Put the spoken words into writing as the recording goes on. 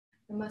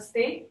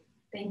Namaste.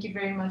 Thank you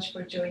very much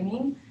for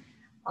joining.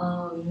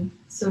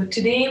 So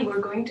today we're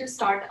going to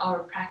start our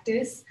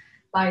practice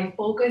by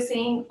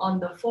focusing on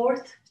the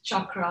fourth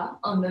chakra,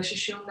 on the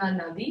Sushumna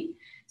Nadi.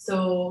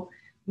 So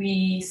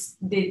we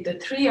did the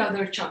three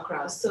other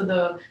chakras. So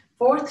the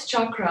fourth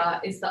chakra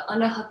is the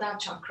Anahata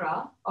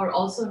chakra, or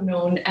also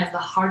known as the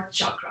heart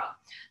chakra.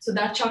 So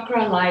that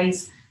chakra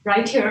lies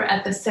right here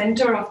at the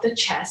center of the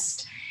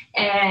chest.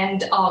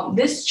 And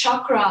this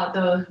chakra,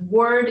 the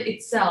word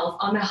itself,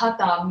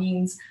 Anahata,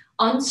 means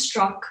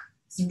unstruck,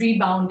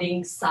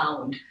 rebounding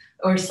sound,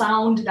 or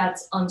sound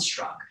that's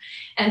unstruck.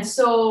 And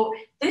so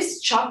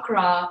this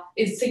chakra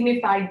is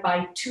signified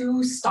by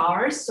two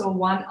stars, so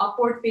one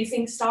upward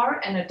facing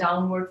star and a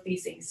downward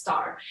facing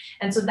star.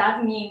 And so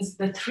that means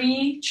the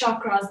three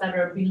chakras that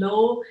are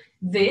below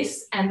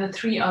this and the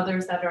three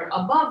others that are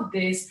above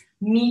this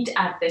meet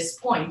at this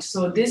point.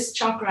 So this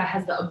chakra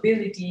has the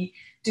ability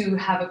to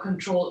have a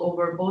control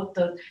over both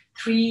the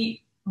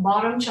three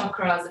bottom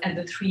chakras and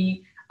the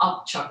three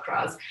up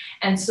chakras.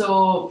 And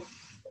so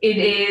it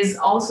is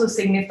also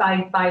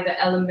signified by the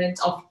element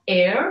of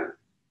air.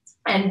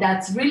 And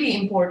that's really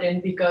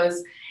important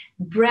because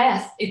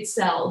breath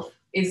itself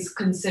is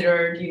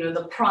considered,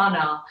 the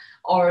prana,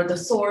 or the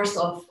source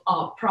of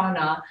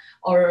prana,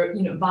 or,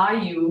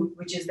 vayu,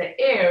 which is the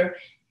air,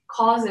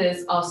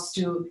 causes us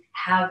to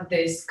have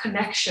this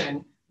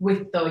connection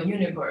with the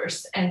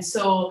universe. And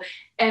so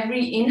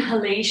every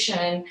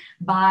inhalation,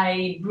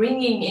 by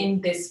bringing in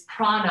this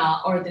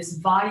prana or this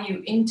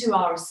vayu into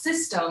our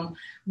system,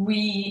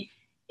 we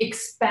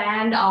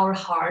expand our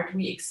heart,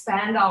 we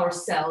expand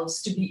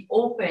ourselves to be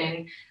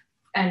open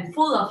and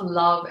full of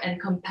love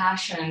and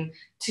compassion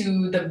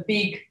to the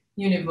big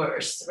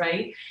universe,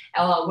 right?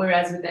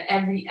 Whereas with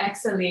every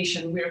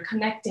exhalation, we're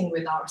connecting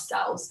with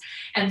ourselves.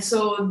 And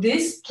so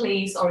this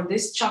place, or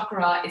this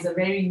chakra, is a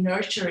very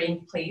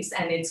nurturing place,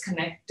 and it's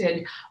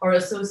connected or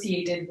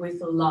associated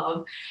with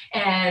love.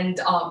 And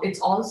it's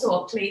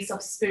also a place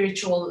of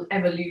spiritual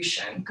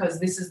evolution, because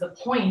this is the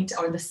point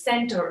or the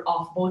center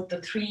of both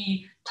the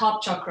three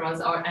top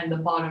chakras and the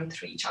bottom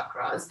three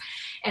chakras.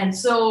 And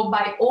so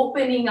by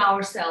opening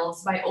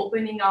ourselves, by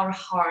opening our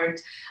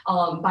heart,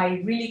 by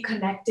really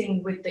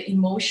connecting with the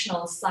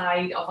emotional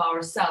side of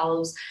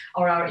ourselves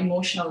or our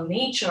emotional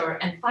nature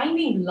and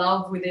finding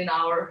love within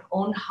our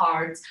own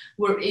hearts,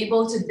 we're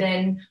able to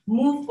then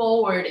move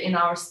forward in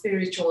our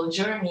spiritual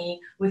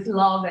journey with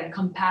love and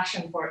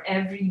compassion for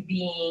every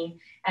being,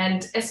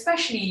 and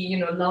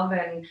especially, love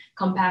and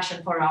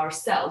compassion for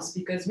ourselves,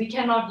 because we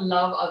cannot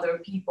love other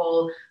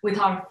people with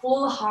our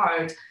full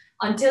heart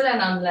until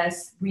and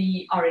unless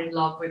we are in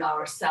love with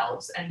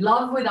ourselves. And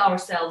love with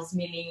ourselves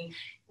meaning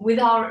with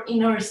our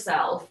inner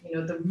self,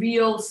 the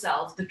real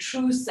self, the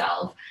true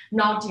self,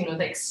 not,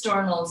 the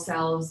external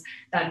selves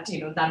that,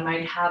 that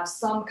might have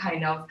some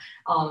kind of,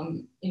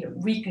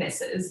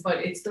 weaknesses, but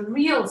it's the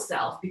real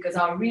self, because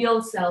our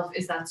real self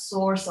is that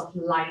source of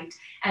light,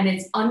 and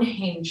it's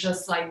unhinged,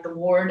 just like the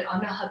word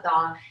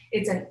Anahata,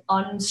 it's an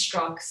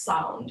unstruck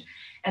sound.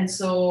 And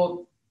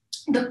so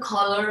the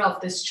color of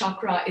this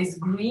chakra is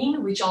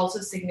green, which also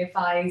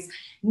signifies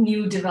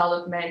new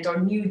development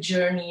or new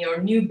journey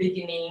or new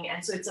beginning.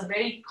 And so it's a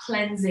very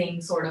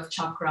cleansing sort of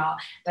chakra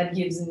that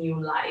gives new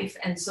life.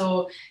 And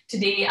so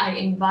today I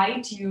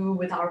invite you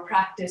with our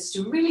practice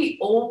to really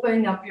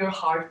open up your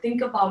heart.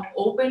 Think about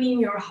opening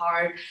your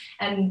heart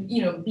and,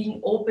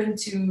 being open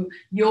to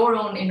your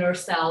own inner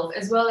self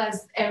as well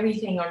as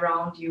everything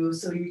around you,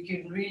 so you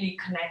can really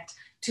connect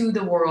to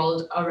the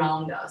world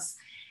around us.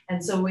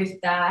 And so with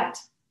that,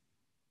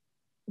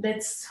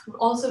 let's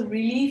also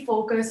really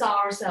focus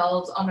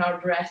ourselves on our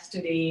breath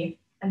today.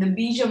 And the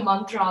bija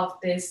mantra of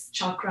this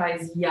chakra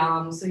is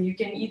yam. So you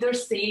can either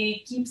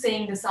keep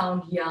saying the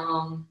sound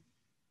yam.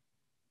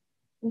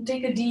 And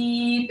take a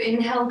deep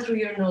inhale through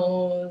your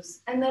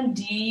nose, and then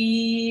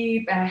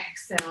deep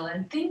exhale.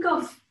 And think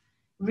of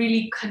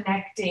really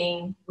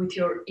connecting with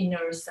your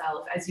inner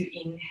self as you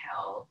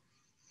inhale.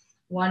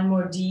 One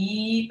more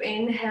deep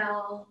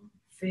inhale,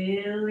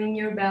 filling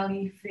your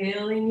belly,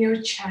 filling your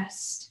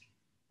chest.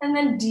 And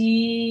then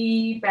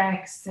deep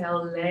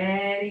exhale,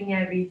 letting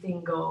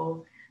everything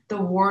go, the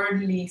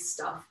worldly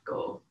stuff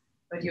go,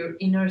 but your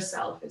inner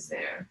self is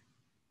there.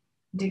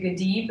 Take a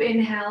deep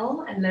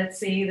inhale, and let's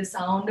say the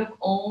sound of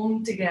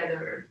Om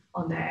together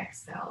on the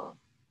exhale.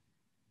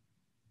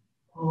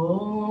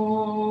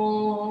 Om.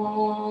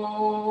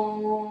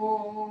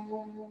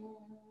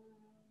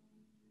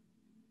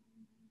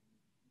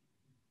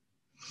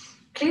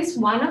 Place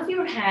one of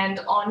your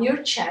hand on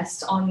your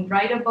chest,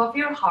 right above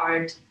your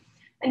heart.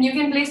 And you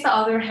can place the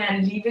other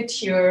hand, leave it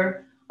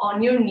here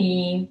on your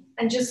knee,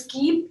 and just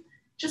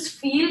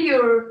feel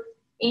your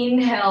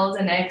inhales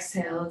and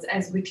exhales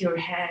as with your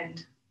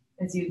hand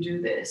as you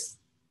do this.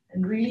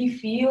 And really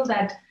feel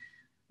that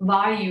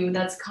vayu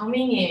that's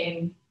coming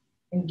in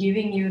and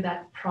giving you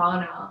that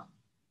prana,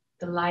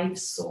 the life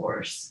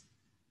source,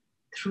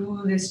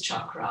 through this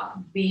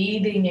chakra,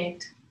 bathing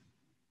it.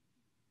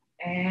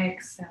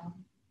 Exhale.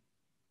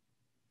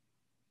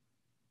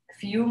 A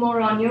few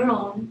more on your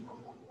own.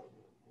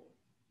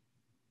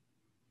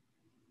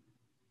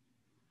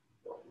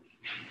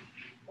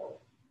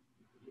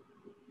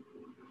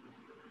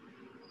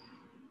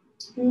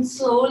 And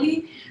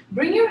slowly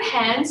bring your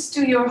hands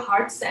to your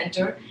heart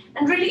center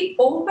and really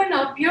open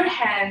up your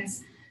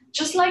hands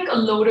just like a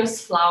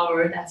lotus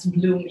flower that's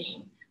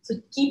blooming. So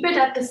keep it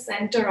at the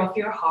center of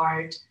your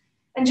heart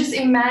and just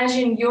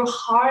imagine your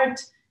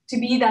heart to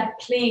be that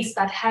place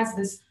that has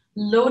this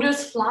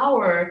lotus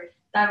flower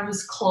that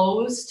was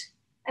closed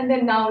and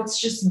then now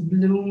it's just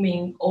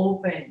blooming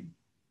open.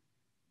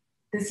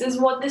 This is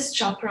what this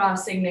chakra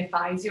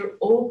signifies. You're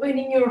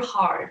opening your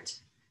heart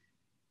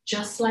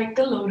just like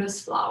the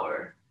lotus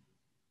flower.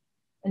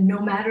 And no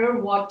matter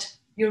what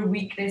your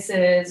weakness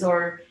is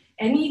or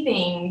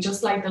anything,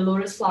 just like the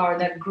lotus flower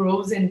that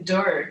grows in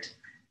dirt,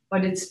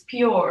 but it's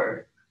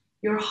pure,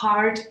 your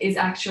heart is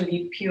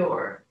actually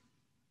pure.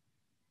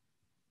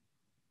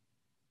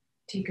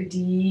 Take a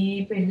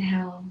deep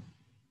inhale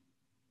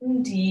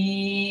and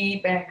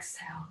deep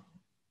exhale.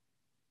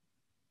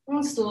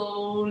 And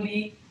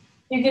slowly,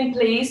 you can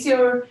place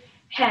your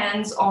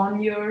hands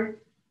on your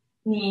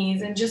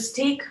knees and just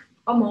take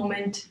a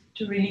moment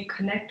to really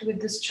connect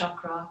with this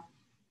chakra.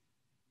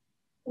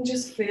 And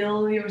just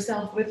fill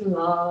yourself with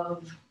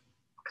love,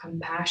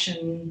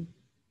 compassion,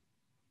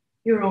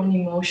 your own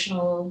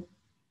emotional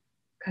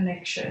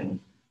connection.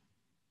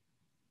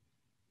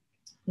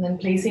 And then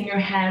placing your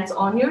hands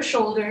on your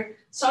shoulder,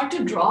 start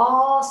to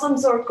draw some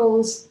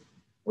circles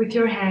with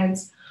your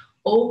hands,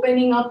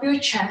 opening up your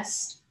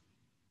chest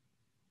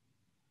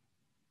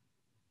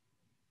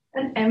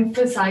and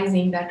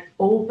emphasizing that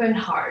open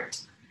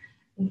heart.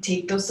 And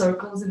take those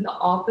circles in the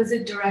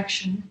opposite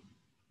direction.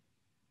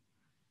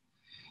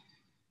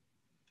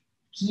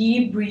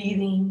 Keep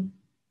breathing.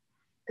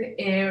 The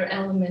air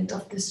element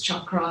of this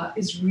chakra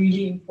is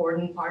really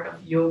important part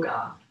of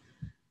yoga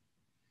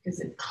because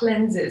it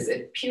cleanses,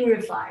 it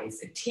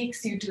purifies, it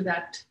takes you to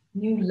that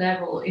new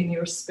level in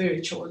your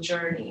spiritual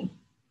journey.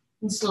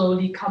 And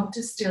slowly come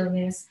to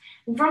stillness.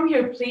 And from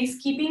here, please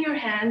keeping your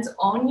hands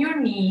on your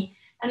knee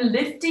and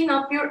lifting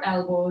up your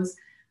elbows.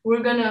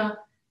 We're gonna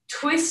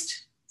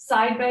twist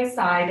side by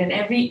side, and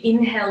every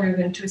inhale you're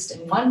going to twist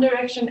in one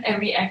direction,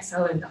 every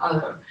exhale in the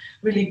other,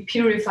 really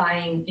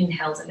purifying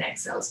inhales and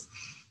exhales.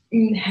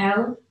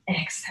 Inhale,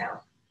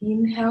 exhale,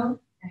 inhale,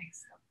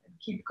 exhale, and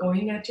keep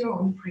going at your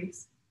own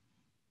pace.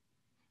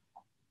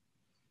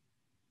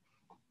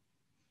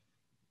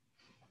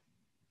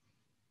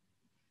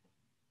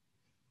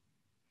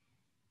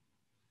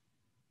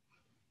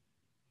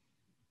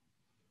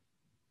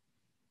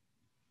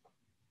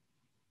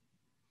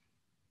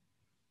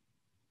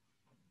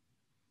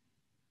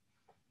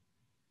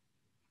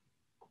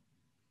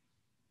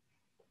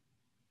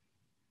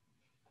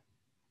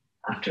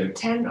 After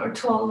 10 or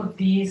 12 of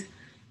these,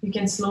 you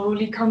can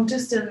slowly come to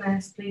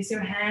stillness, place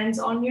your hands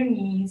on your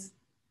knees,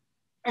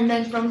 and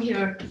then from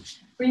here,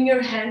 bring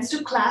your hands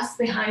to clasp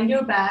behind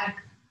your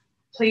back,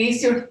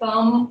 place your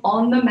thumb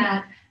on the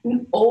mat,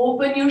 and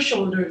open your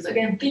shoulders.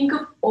 Again, think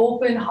of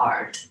open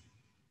heart,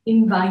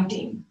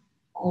 inviting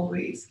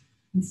always.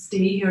 And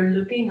stay here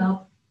looking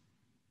up.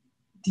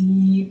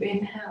 Deep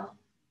inhale,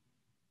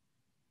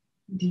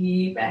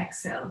 deep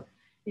exhale.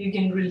 You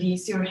can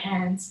release your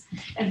hands.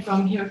 And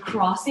from here,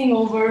 crossing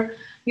over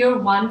your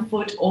one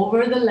foot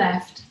over the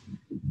left.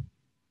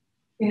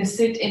 You're gonna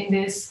sit in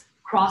this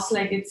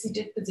cross-legged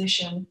seated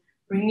position.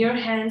 Bring your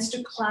hands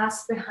to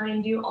clasp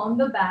behind you on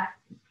the back.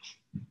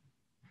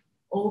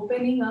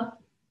 Opening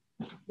up,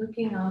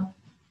 looking up.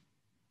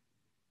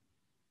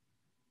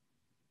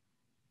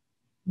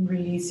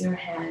 Release your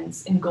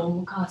hands in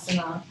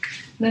Gomukhasana.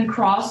 Then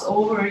cross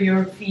over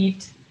your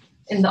feet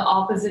in the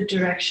opposite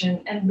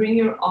direction and bring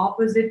your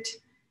opposite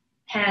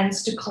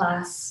hands to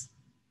clasp,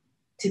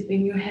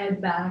 tipping your head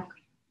back.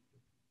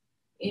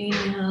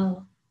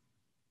 Inhale,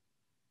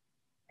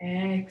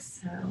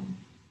 exhale.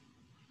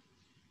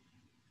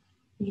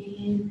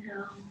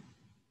 Inhale,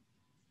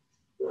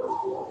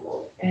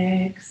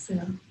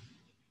 exhale.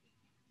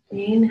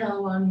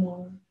 Inhale one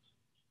more.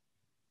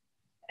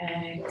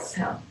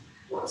 Exhale.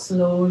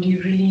 Slowly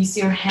release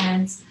your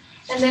hands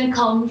and then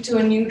come to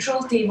a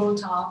neutral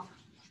tabletop.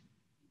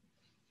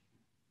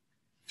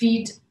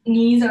 Feet,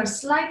 knees are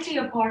slightly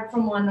apart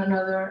from one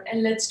another,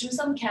 and let's do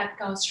some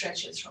cat-cow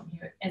stretches from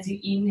here. As you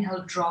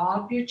inhale, draw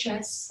up your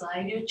chest,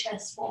 slide your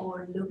chest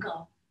forward, look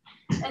up.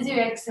 As you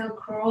exhale,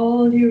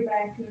 curl your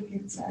back, look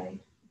inside.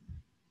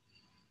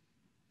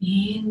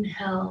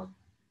 Inhale,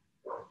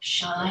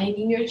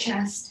 shining your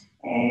chest.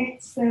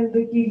 Exhale,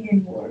 looking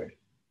inward.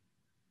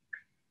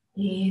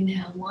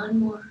 Inhale, one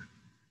more.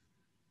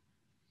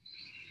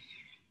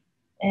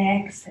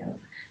 Exhale.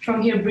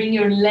 From here, bring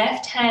your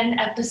left hand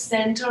at the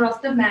center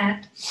of the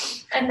mat.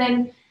 And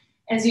then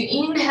as you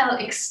inhale,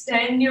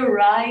 extend your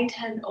right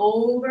hand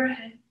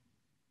overhead.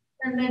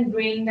 And then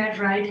bring that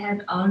right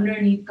hand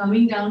underneath,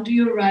 coming down to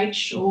your right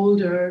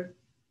shoulder.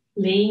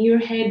 Laying your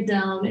head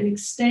down and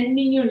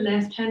extending your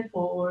left hand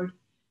forward.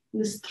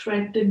 This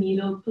thread the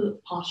needle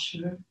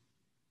posture.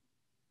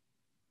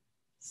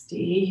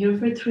 Stay here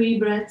for 3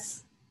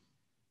 breaths.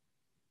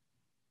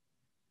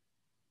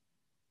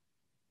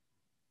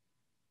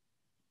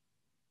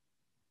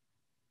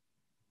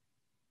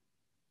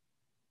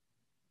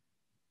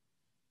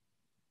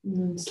 And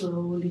then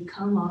slowly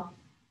come up.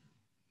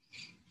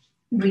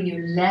 Bring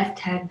your left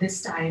hand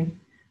this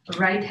time,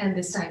 right hand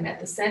this time at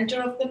the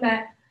center of the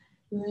mat.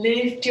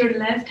 Lift your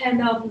left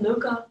hand up,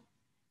 look up.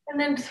 And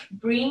then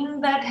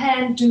bring that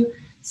hand to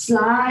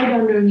slide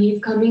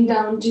underneath, coming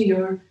down to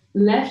your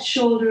left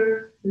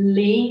shoulder,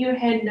 laying your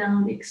head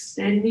down,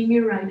 extending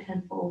your right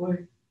hand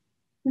forward,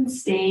 and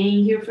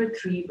staying here for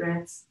 3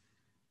 breaths.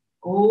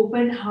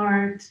 Open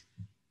heart,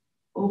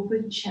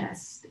 open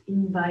chest,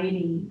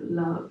 inviting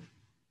love.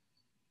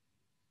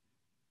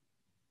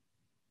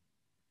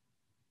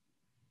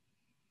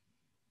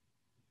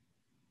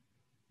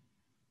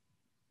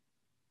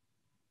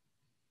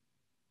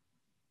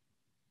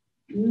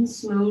 And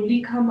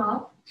slowly come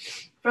up.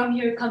 From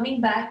here, coming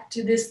back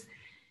to this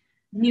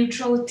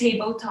neutral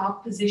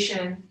tabletop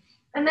position.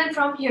 And then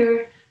from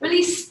here,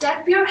 really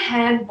step your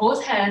hand,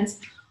 both hands,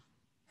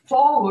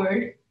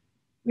 forward,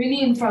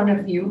 really in front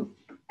of you.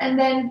 And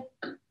then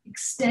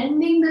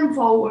extending them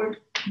forward,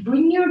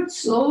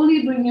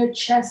 slowly bring your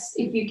chest,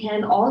 if you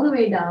can, all the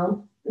way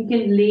down. You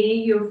can lay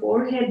your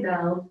forehead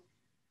down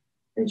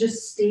and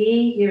just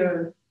stay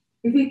here.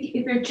 If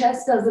your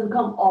chest doesn't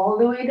come all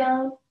the way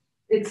down,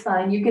 it's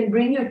fine. You can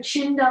bring your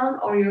chin down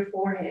or your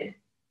forehead,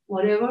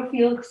 whatever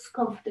feels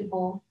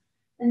comfortable,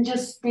 and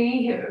just stay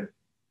here,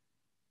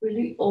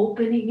 really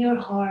opening your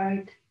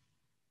heart,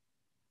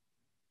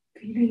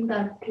 feeling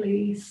that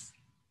place,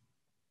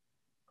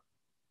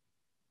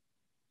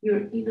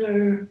 your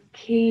inner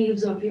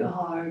caves of your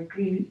heart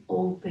really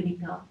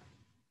opening up.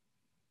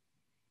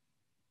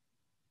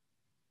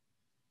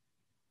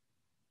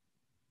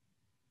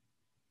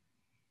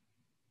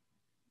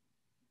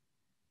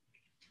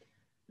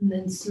 And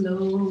then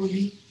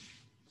slowly,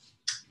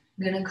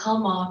 I'm gonna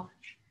come up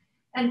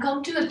and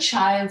come to a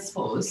child's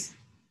pose.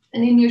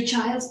 And in your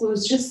child's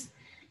pose, just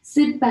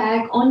sit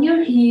back on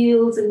your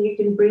heels and you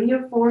can bring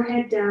your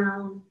forehead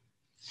down.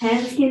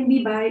 Hands can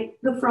be by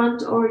the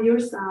front or your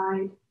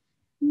side.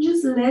 And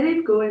just let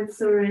it go and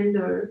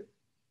surrender.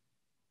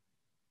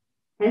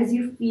 As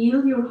you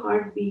feel your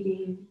heart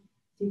beating,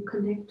 you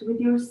connect with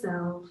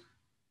yourself.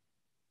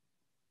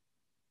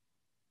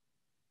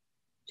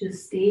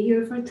 Just stay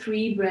here for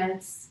 3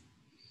 breaths.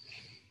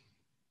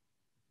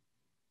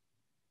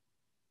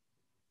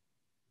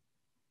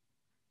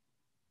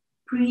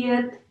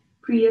 Priyat,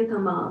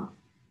 Priyatama.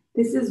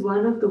 This is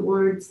one of the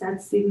words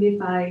that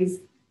signifies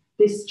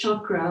this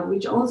chakra,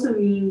 which also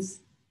means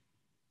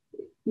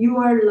you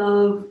are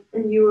love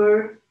and you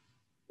are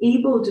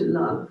able to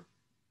love.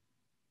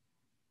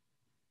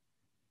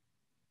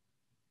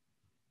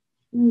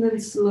 And then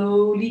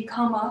slowly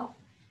come up.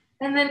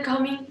 And then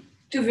coming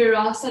to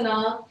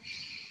Virasana,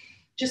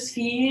 just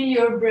feel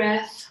your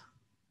breath.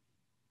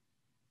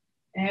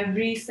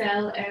 Every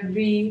cell,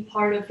 every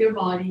part of your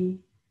body.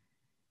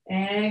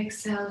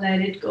 Exhale,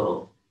 let it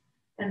go.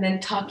 And then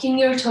tucking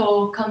your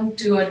toe, come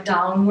to a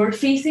downward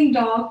facing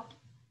dog.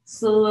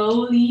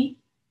 Slowly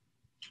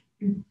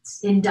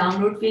in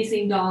downward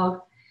facing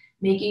dog,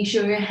 making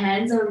sure your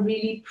hands are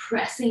really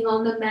pressing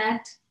on the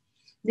mat.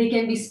 They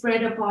can be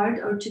spread apart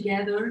or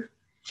together.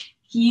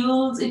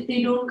 Heels, if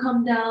they don't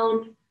come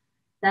down,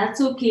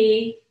 that's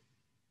okay.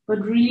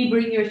 But really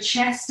bring your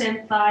chest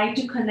and thigh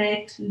to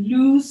connect.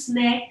 Loose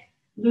neck,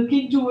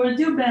 looking towards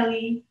your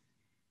belly.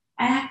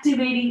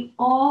 Activating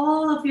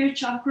all of your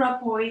chakra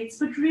points,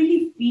 but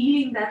really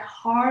feeling that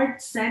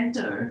heart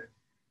center.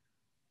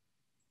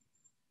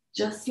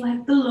 Just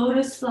like the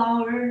lotus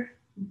flower,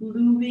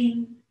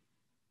 blooming,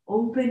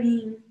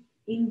 opening,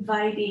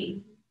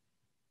 inviting.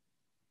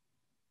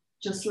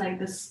 Just like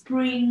the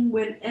spring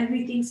when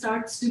everything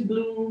starts to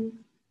bloom.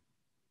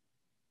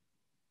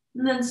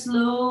 And then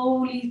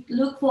slowly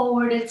look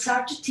forward and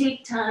start to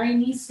take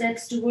tiny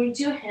steps towards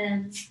your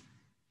hands.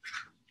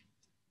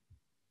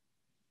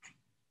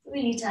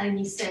 Really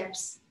tiny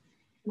steps.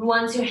 And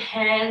once your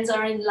hands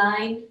are in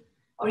line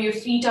or your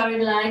feet are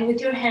in line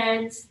with your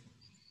hands,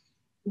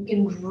 you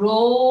can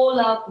roll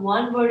up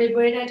one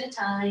vertebrae at a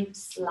time,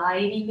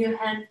 sliding your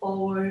hand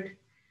forward,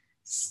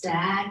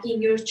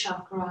 stacking your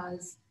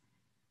chakras.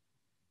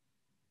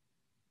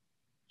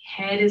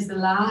 Head is the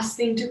last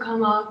thing to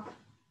come up.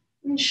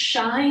 And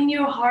shine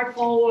your heart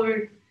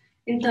forward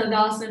in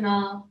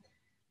Tadasana.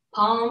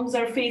 Palms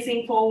are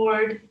facing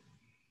forward.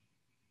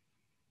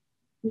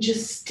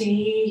 Just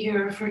stay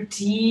here for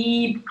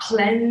deep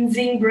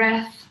cleansing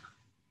breath.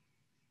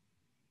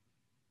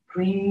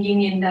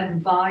 Bringing in that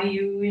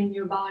Vayu in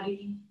your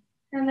body.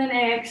 And then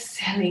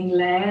exhaling,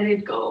 let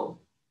it go.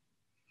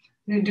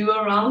 We'll do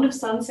a round of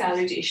sun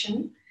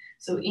salutation.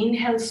 So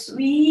inhale,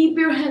 sweep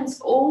your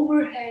hands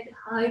overhead,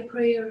 high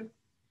prayer.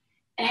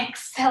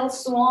 Exhale,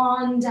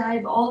 swan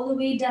dive all the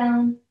way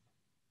down.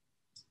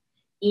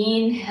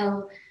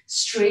 Inhale,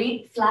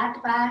 straight,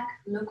 flat back,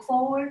 look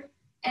forward.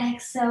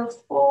 Exhale,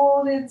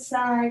 fold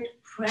inside,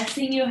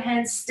 pressing your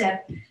hands,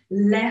 step.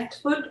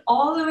 Left foot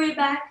all the way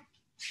back,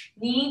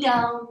 knee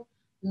down,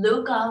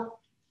 look up.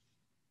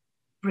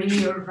 Bring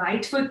your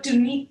right foot to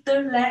meet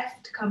the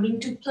left, coming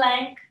to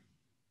plank.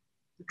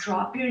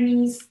 Drop your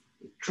knees,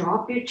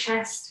 drop your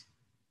chest.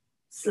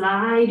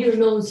 Slide your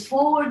nose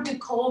forward to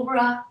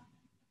cobra.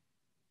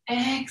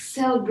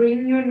 Exhale,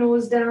 bring your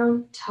nose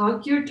down,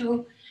 tuck your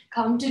toe,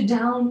 come to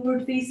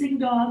downward facing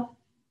dog.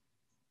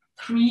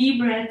 3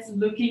 breaths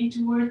looking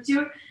towards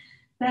your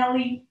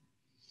belly.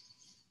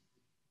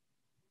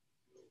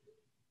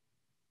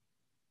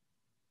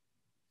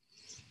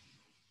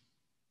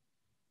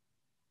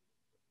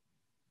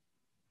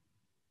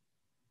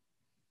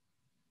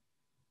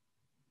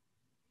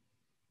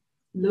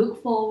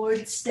 Look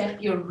forward,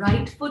 step your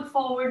right foot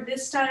forward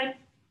this time.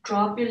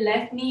 Drop your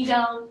left knee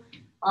down,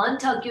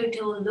 untuck your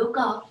toe, look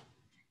up.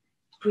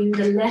 Bring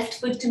the left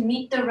foot to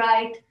meet the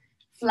right.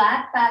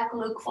 Flat back,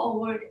 look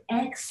forward.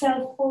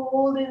 Exhale,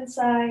 fold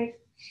inside.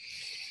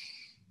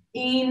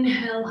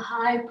 Inhale,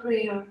 high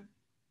prayer.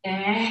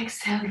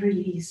 Exhale,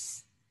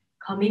 release.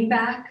 Coming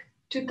back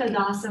to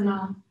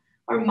Tadasana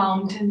or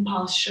mountain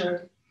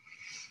posture.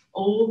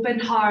 Open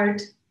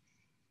heart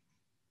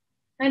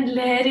and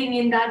letting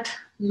in that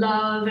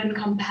love and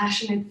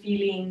compassionate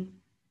feeling.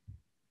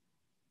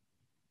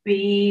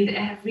 Bathe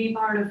every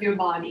part of your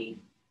body.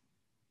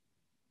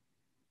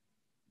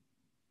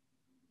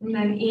 And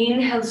then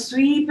inhale,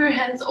 sweep your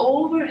hands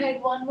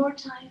overhead one more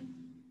time.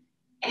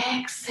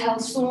 Exhale,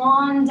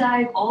 swan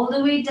dive all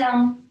the way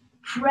down.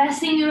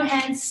 Pressing your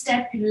hands,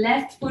 step your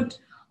left foot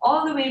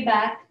all the way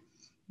back.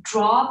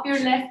 Drop your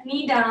left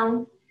knee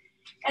down.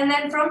 And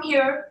then from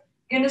here,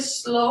 you're gonna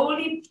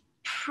slowly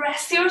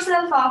press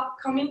yourself up,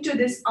 coming to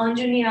this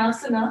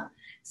Anjaneyasana,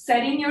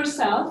 setting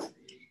yourself.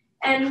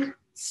 And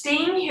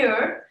staying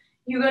here,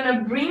 you're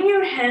gonna bring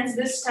your hands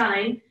this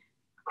time,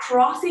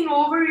 crossing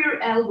over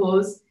your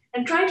elbows,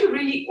 and try to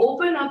really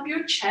open up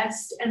your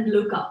chest and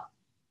look up.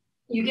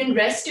 You can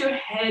rest your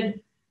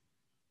head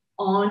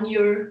on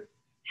your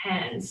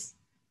hands.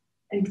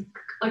 And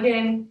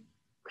again,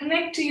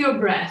 connect to your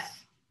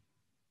breath,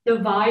 the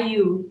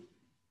vayu,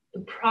 the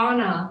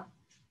prana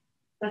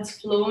that's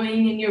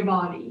flowing in your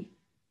body.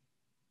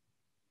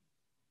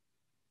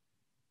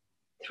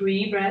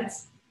 3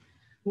 breaths.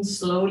 And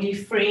slowly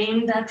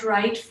frame that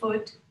right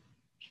foot.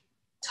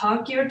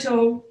 Tuck your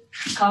toe.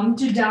 Come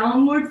to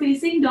downward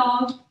facing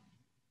dog.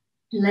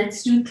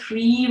 Let's do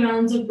 3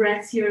 rounds of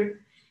breaths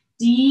here.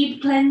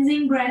 Deep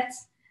cleansing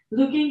breaths,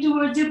 looking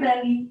towards your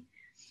belly.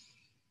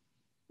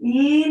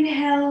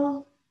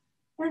 Inhale,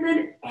 and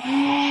then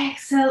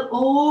exhale,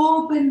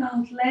 open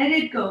mouth, let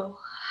it go.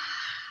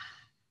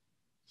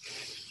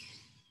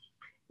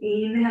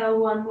 Inhale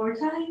one more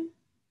time.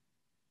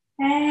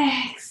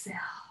 Exhale.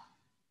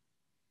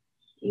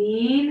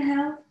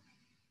 Inhale,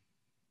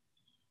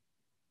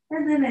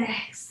 and then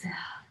exhale.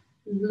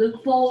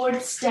 Look forward,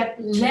 step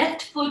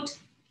left foot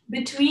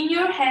between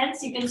your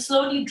hands. You can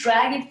slowly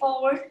drag it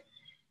forward.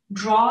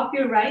 Drop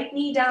your right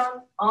knee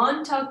down,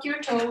 untuck your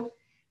toe,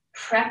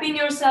 prepping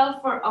yourself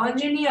for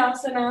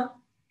Anjaneyasana.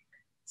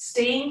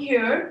 Staying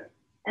here,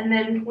 and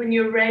then when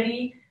you're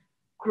ready,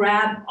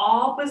 grab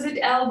opposite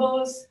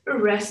elbows,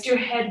 rest your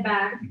head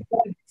back.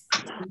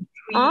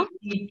 3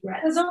 deep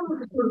breaths.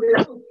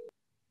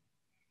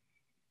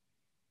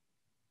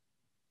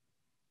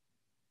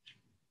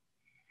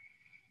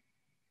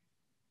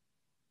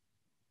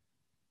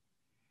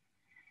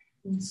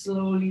 And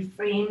slowly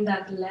frame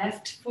that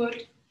left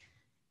foot.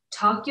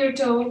 Tuck your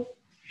toe,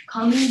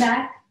 coming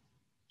back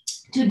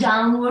to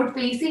downward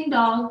facing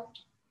dog.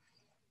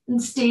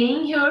 And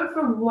staying here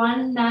for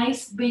 1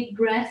 nice big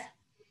breath.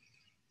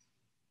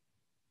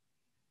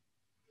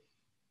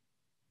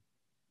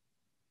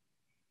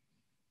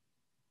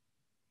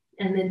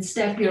 And then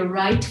step your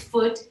right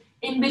foot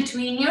in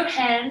between your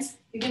hands.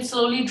 You can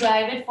slowly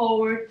drive it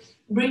forward.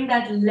 Bring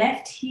that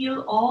left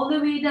heel all the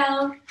way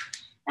down.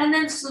 And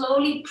then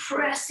slowly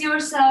press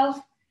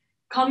yourself,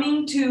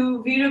 coming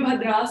to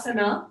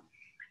Virabhadrasana.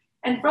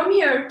 And from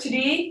here,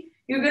 today,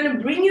 you're gonna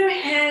bring your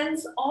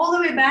hands all the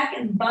way back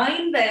and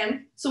bind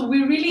them. So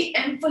we really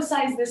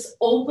emphasize this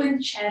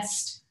open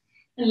chest.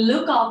 And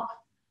look up,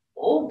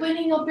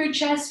 opening up your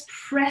chest,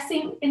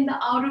 pressing in the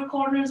outer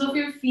corners of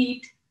your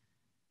feet.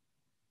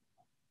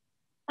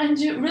 And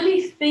to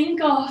really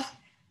think of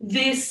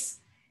this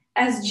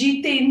as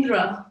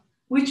Jitendra,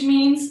 which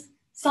means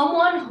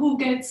someone who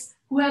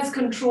has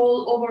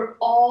control over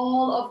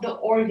all of the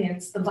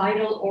organs, the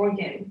vital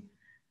organ.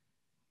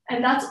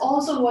 And that's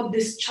also what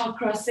this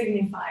chakra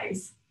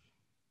signifies.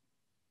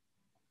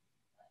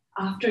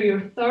 After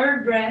your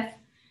 3rd breath,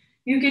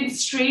 you can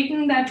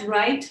straighten that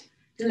right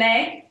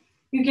leg.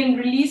 You can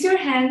release your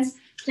hands,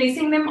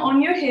 placing them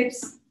on your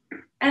hips,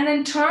 and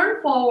then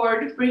turn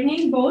forward,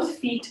 bringing both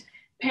feet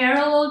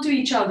parallel to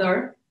each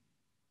other.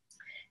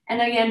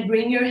 And again,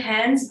 bring your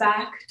hands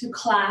back to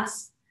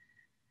clasp,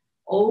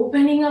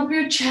 opening up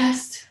your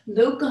chest,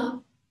 look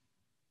up.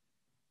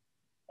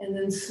 And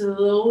then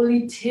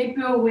slowly tip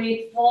your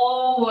weight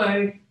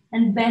forward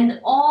and bend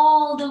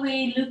all the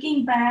way,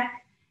 looking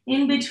back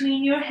in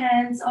between your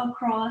hands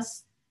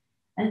across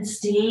and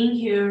staying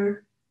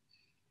here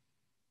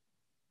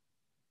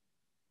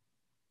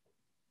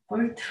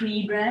for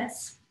 3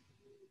 breaths.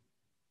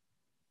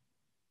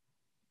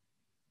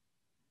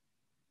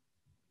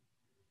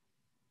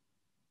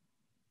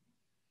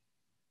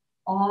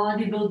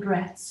 audible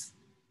breaths.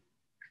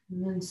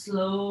 And then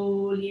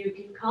slowly you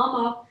can come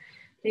up,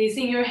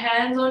 placing your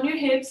hands on your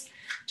hips.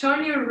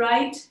 Turn your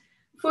right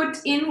foot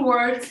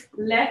inwards,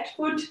 left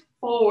foot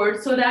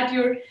forward, so that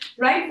your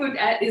right foot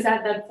is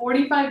at that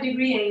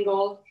 45-degree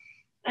angle.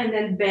 And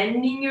then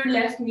bending your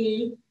left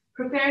knee,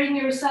 preparing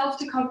yourself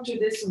to come to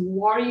this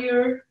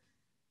warrior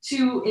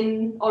two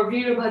in or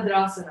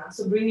Virabhadrasana.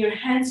 So bring your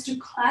hands to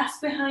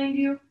clasp behind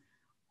you.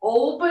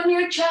 Open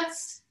your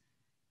chest,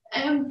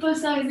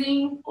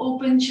 emphasizing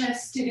open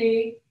chest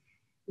today.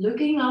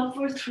 Looking up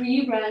for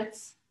 3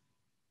 breaths.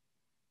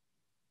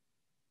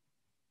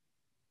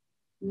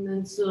 And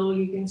then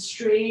slowly you can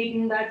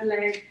straighten that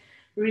leg,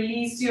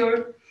 release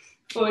your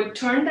foot,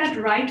 turn that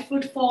right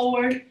foot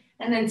forward,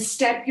 and then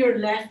step your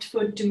left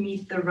foot to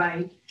meet the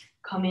right.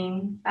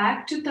 Coming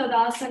back to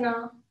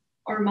Tadasana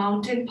or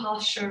mountain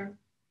posture.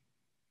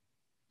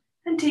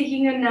 And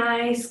taking a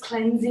nice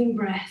cleansing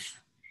breath.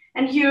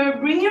 And here,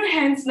 bring your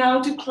hands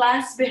now to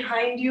clasp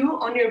behind you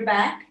on your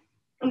back.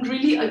 And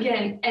really,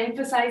 again,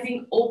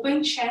 emphasizing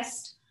open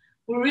chest.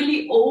 We're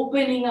really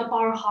opening up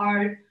our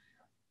heart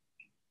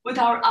with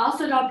our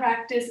asana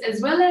practice,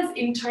 as well as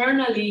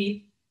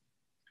internally.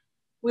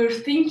 We're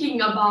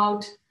thinking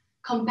about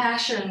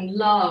compassion,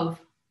 love,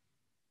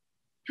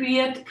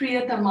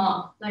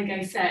 priyatama, like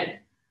I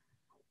said.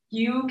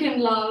 You can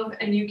love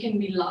and you can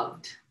be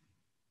loved.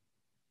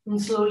 And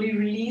slowly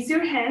release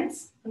your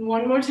hands. And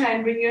one more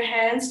time, bring your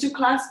hands to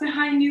clasp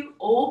behind you,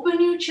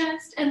 open your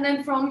chest, and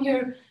then from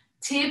here,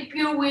 tip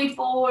your weight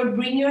forward,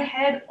 bring your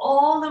head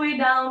all the way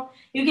down.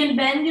 You can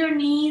bend your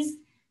knees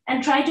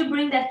and try to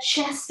bring that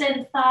chest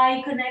and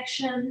thigh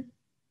connection.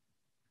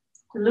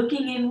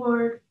 Looking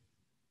inward.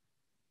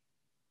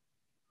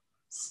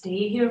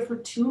 Stay here for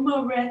 2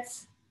 more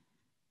breaths.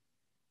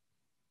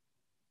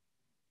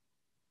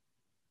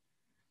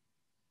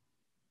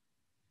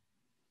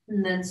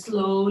 And then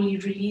slowly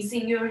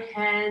releasing your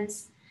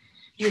hands.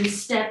 You'll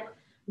step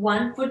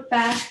 1 foot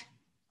back,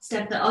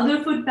 step the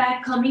other foot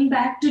back, coming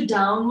back to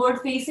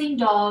downward facing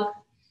dog.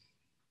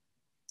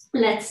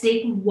 Let's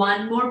take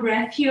 1 more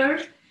breath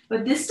here,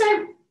 but this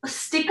time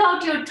stick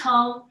out your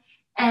tongue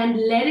and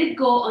let it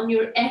go on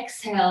your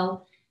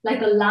exhale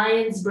like a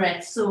lion's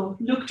breath. So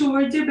look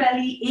towards your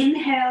belly,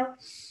 inhale,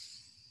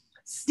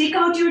 stick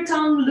out your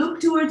tongue,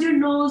 look towards your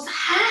nose,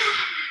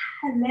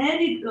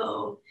 let it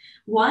go.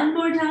 1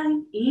 more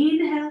time,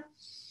 inhale.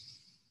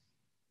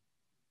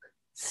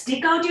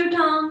 Stick out your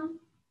tongue,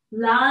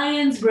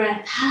 lion's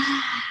breath.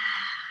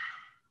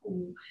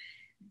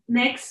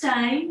 Next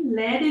time,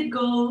 let it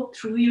go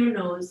through your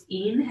nose.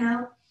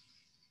 Inhale.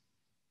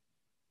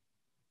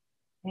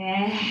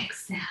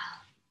 Exhale.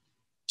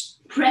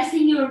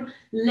 Pressing your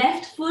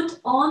left foot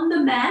on the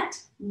mat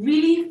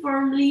really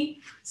firmly.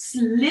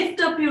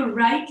 Lift up your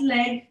right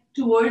leg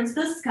towards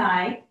the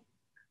sky.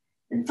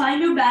 And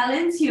find your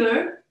balance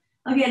here.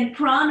 Again,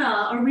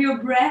 prana, or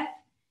your breath,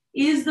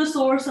 is the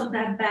source of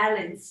that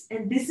balance.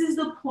 And this is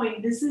the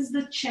point, this is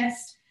the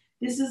chest,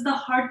 this is the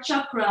heart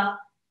chakra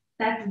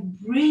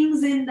that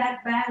brings in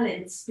that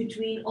balance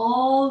between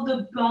all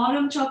the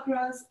bottom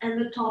chakras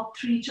and the top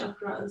 3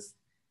 chakras.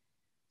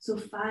 So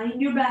find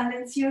your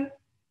balance here,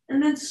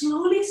 and then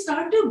slowly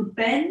start to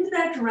bend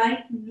that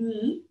right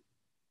knee,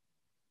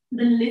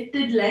 the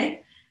lifted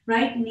leg,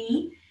 right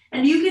knee,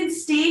 and you can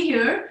stay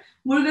here.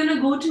 We're gonna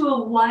go to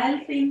a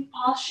wild thing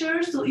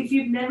posture. So if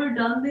you've never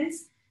done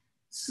this,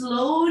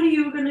 slowly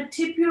you're gonna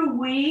tip your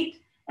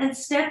weight and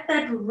step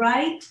that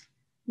right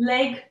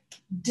leg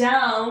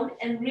down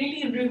and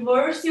really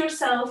reverse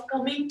yourself,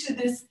 coming to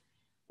this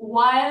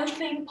wild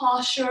thing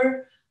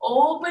posture,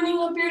 opening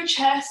up your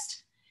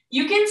chest.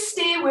 You can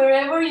stay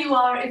wherever you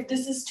are if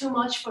this is too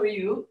much for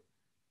you.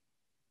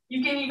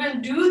 You can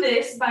even do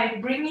this by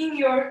bringing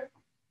your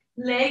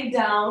leg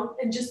down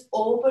and just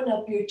open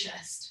up your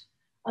chest.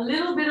 A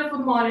little bit of a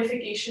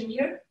modification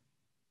here.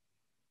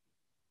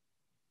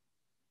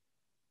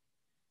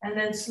 And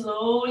then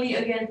slowly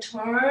again,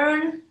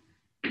 turn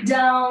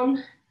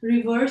down,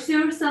 reverse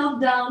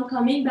yourself down,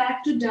 coming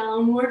back to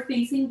downward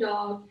facing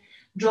dog.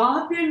 Draw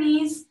up your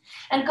knees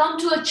and come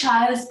to a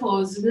child's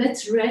pose.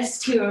 Let's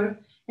rest here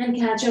and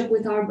catch up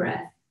with our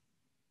breath.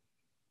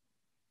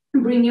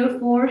 Bring your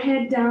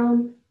forehead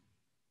down.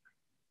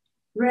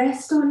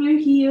 Rest on your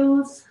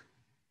heels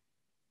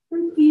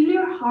and feel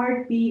your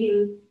heart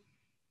beating.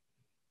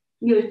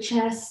 Your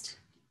chest,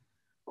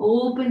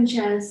 open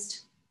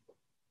chest.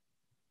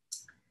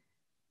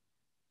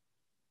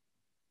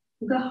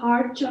 The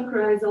heart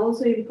chakra is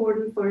also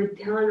important for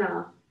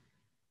dhyana,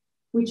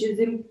 which is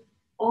in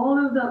all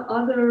of the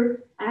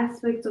other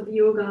aspects of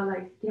yoga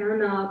like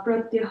dhyana,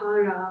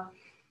 pratyahara,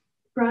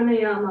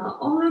 pranayama,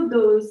 all of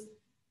those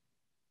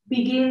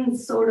begin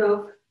sort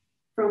of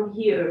from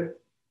here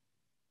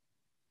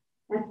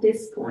at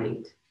this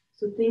point.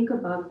 So think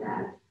about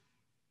that.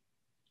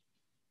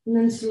 And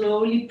then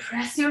slowly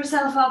press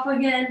yourself up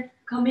again,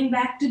 coming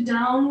back to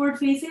downward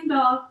facing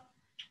dog.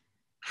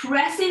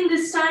 Pressing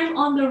this time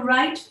on the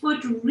right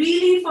foot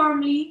really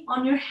firmly,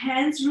 on your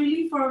hands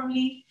really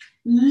firmly.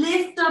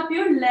 Lift up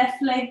your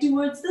left leg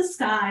towards the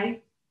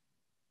sky.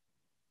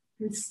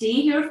 And stay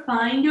here,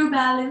 find your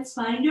balance,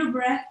 find your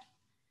breath.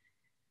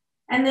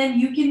 And then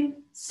you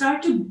can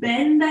start to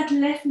bend that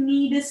left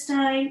knee this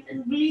time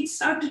and really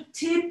start to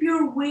tip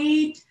your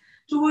weight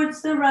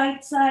towards the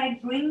right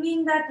side,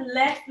 bringing that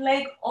left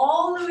leg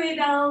all the way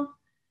down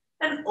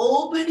and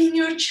opening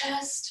your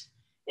chest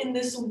in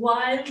this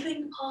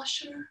wildling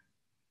posture.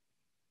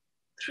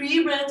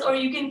 3 breaths, or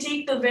you can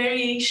take the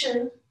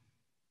variation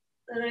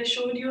that I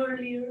showed you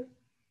earlier.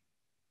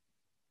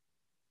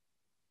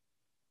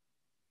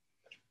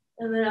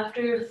 And then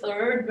after your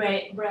 3rd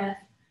breath,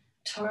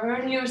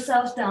 turn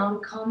yourself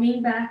down,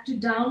 coming back to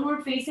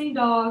downward facing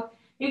dog.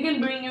 You can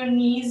bring your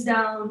knees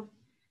down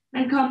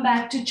and come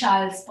back to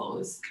child's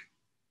pose.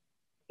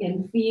 You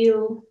can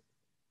feel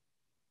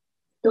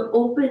the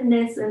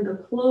openness and the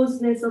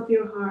closeness of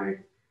your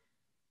heart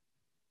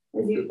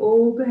as you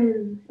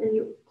open and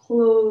you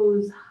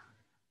close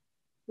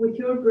with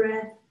your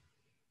breath,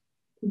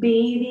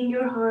 bathing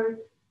your heart,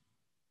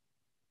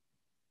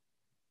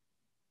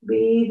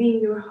 bathing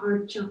your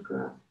heart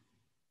chakra.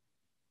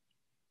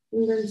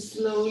 And then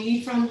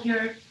slowly from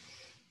here,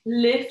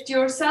 lift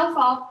yourself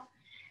up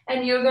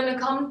and you're going to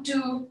come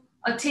to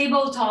a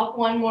tabletop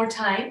one more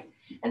time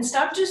and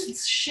start to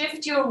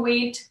shift your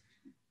weight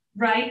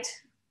right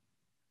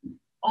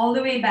all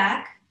the way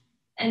back.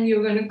 And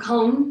you're going to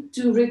come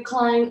to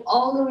recline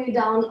all the way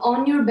down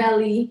on your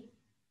belly.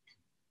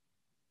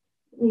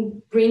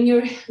 And bring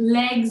your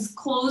legs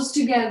close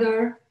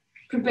together,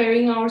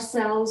 preparing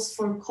ourselves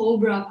for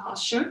cobra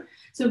posture.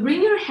 So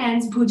bring your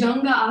hands,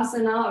 Bhujanga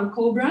Asana or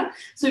Cobra.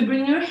 So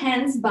bring your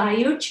hands by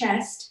your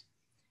chest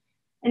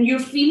and you're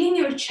feeling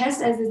your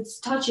chest as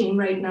it's touching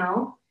right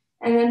now.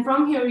 And then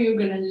from here, you're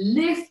gonna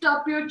lift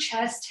up your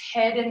chest,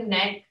 head and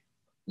neck,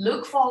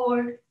 look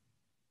forward.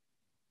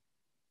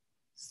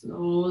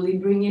 Slowly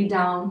bring it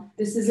down.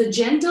 This is a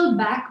gentle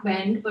back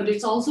bend, but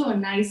it's also a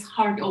nice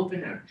heart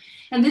opener.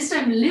 And this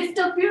time, lift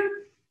up your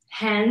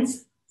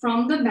hands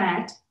from the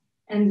mat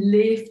and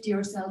lift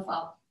yourself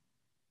up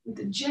with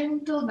a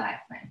gentle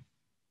back bend.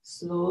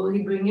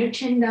 Slowly bring your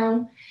chin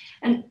down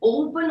and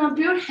open up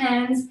your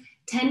hands,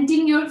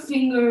 tenting your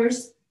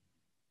fingers,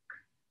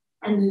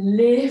 and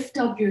lift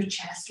up your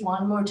chest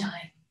one more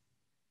time.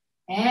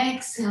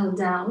 Exhale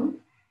down,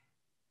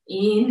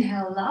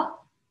 inhale up.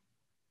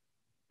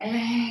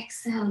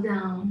 Exhale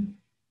down.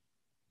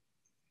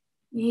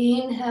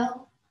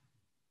 Inhale.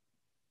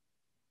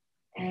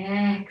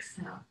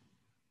 Exhale.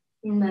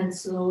 And then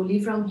slowly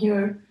from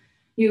here,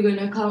 we're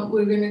gonna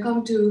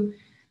come to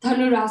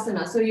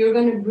Dhanurasana. So you're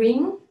gonna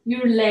bring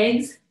your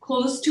legs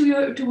close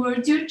to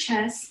towards your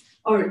chest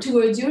or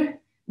towards your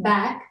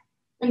back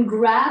and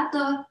grab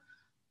the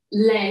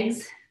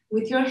legs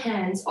with your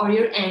hands or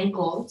your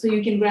ankle. So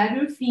you can grab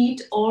your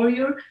feet or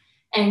your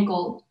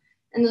ankle.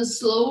 And then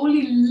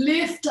slowly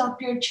lift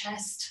up your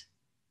chest.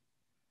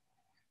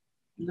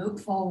 Look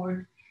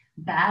forward,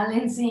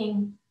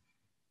 balancing,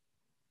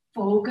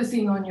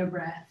 focusing on your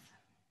breath.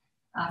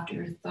 After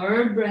your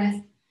 3rd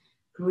breath,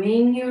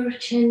 bring your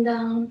chin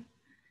down,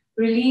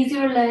 release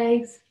your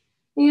legs.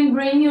 You can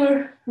bring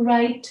your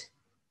right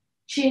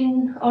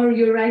chin or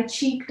your right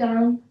cheek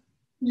down.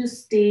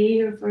 Just stay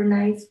here for a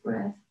nice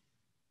breath.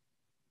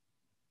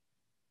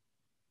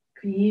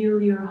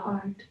 Feel your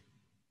heart.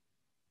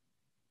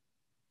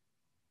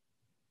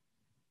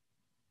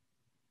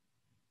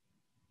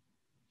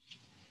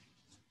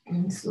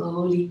 And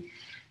slowly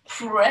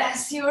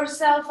press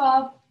yourself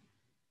up,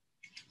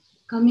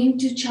 coming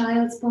to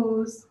child's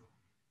pose.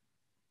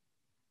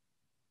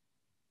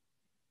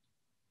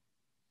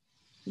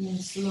 And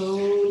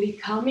slowly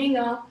coming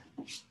up,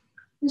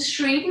 and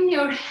straighten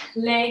your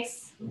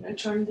legs. I'm gonna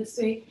turn this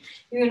way.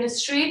 You're gonna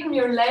straighten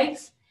your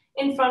legs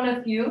in front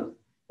of you,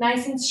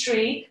 nice and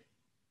straight.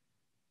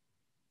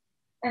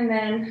 And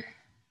then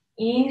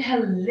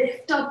inhale,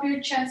 lift up your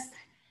chest,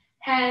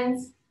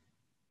 hands.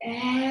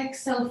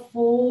 Exhale,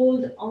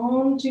 fold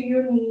onto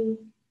your knee,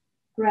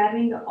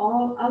 grabbing the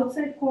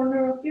outside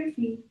corner of your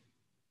feet.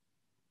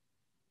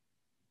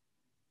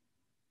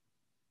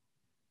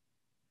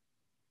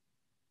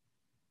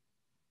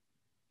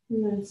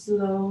 And then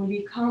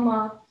slowly come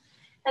up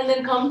and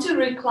then come to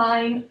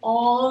recline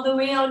all the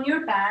way on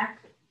your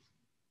back.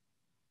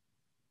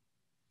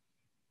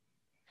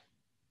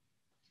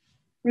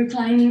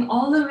 Reclining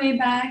all the way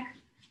back.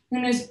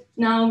 And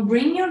now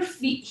bring your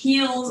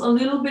heels a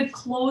little bit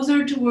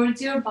closer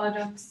towards your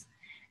buttocks.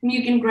 And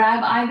you can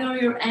grab either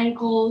your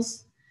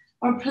ankles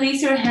or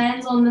place your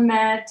hands on the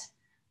mat.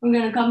 We're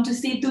going to come to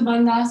Setu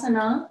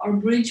Bandhasana or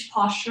bridge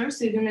posture.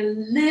 So you're going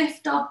to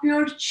lift up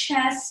your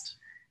chest,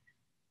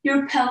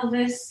 your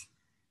pelvis,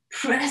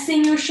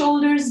 pressing your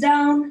shoulders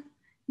down.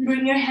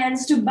 Bring your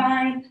hands to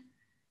bind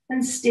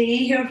and stay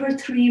here for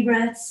 3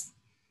 breaths.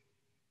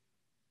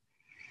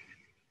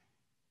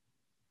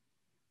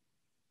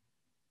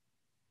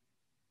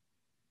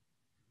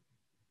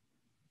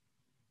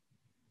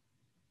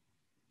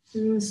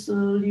 And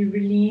slowly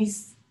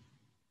release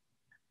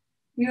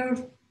your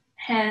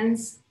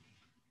hands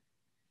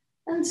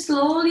and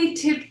slowly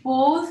tip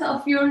both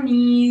of your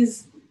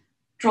knees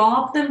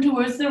Drop them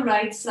towards the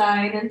right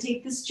side and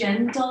take this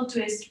gentle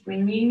twist,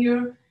 bringing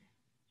your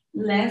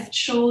left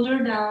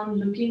shoulder down,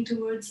 looking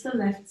towards the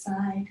left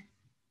side.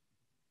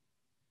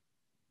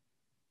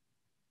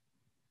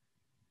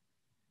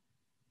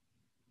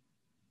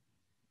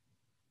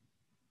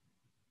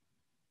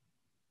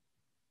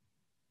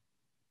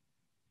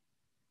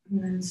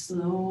 And then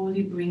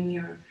slowly bring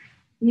your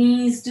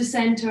knees to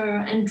center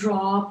and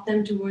drop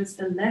them towards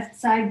the left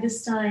side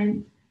this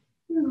time.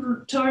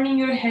 Turning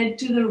your head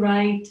to the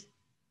right,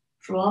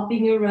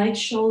 dropping your right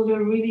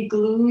shoulder, really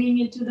gluing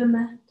it to the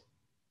mat.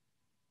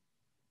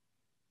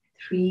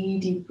 3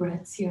 deep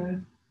breaths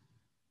here.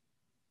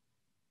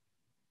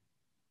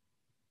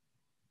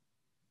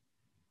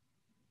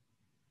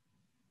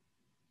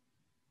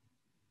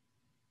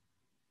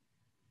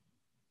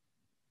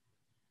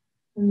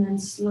 And then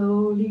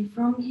slowly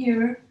from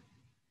here,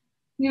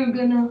 you're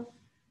gonna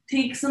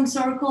take some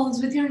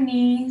circles with your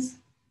knees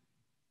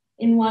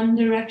in one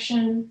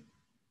direction.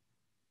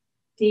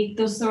 Take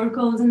those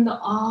circles in the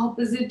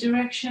opposite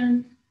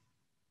direction.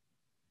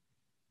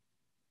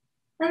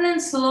 And then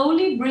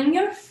slowly bring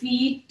your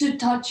feet to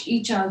touch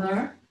each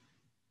other.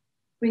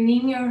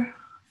 Bringing your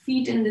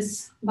feet in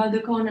this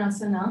Baddha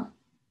Konasana.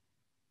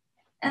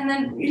 And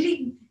then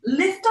really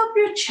lift up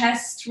your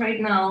chest right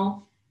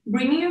now.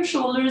 Bringing your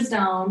shoulders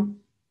down.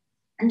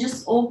 And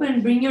just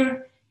open, bring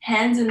your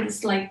hands in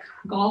this like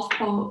golf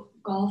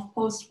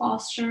post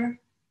posture.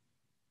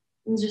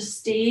 And just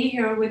stay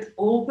here with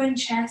open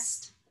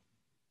chest.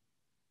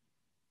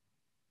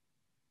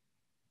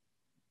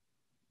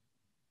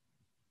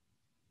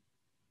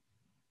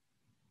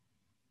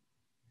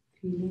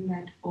 Feeling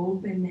that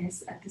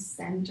openness at the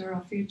center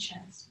of your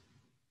chest.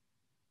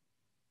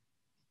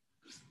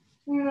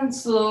 And then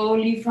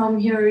slowly from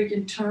here, you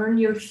can turn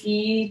your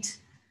feet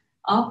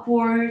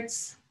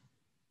upwards,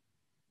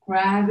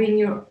 grabbing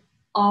your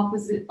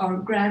opposite or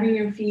grabbing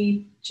your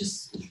feet,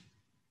 just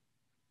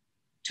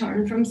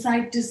turn from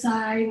side to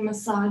side,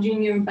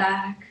 massaging your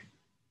back,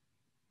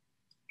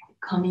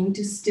 coming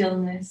to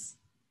stillness.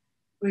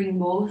 Bring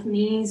both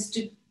knees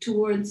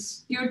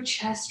towards your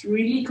chest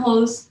really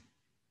close.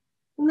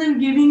 And then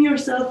giving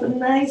yourself a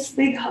nice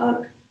big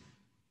hug.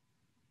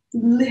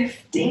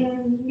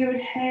 Lifting your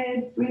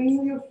head,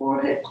 bringing your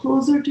forehead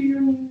closer to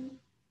your knee.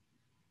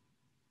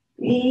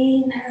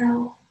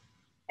 Inhale.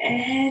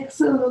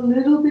 Exhale a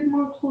little bit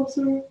more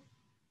closer.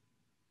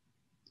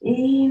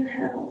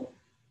 Inhale.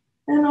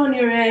 And on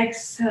your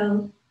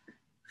exhale,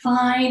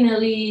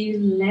 finally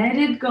let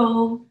it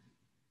go.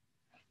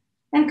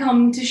 And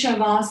come to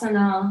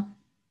Shavasana.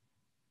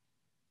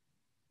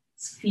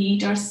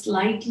 Feet are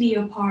slightly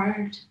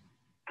apart.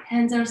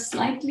 Hands are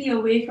slightly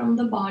away from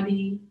the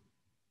body.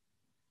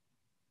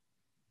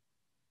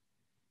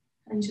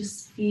 And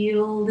just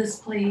feel this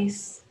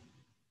place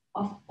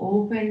of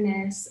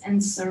openness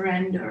and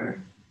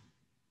surrender.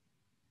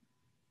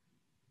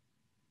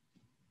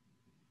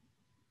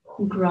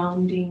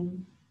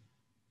 Grounding.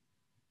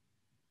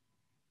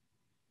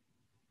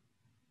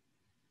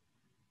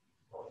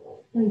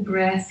 And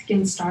breath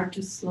can start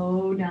to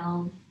slow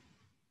down.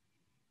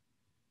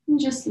 And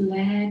just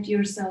let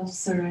yourself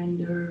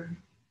surrender.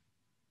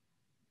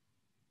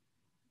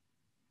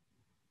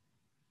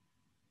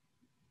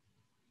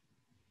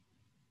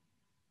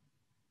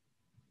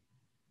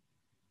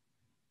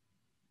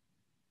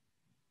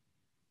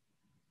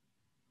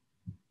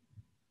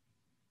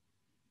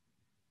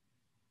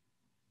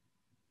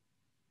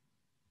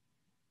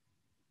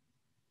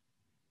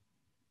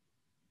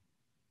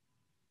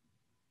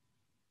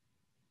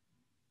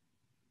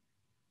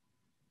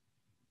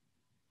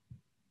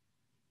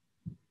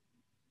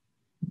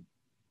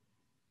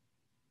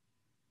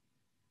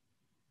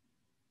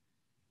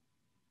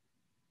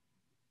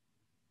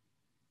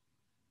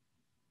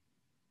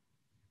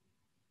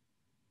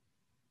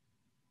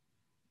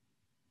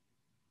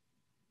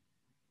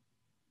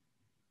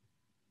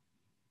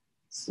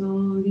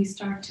 Slowly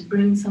start to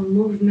bring some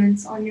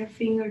movements on your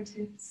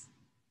fingertips.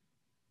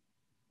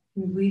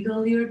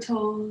 Wiggle your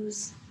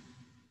toes.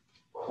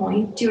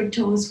 Point your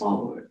toes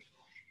forward.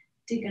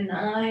 Take a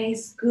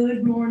nice,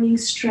 good morning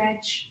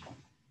stretch.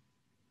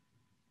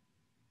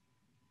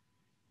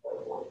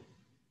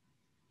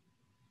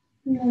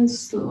 And then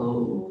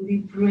slowly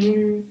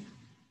bring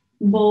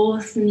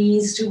both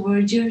knees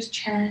towards your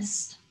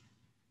chest.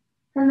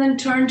 And then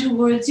turn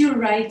towards your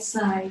right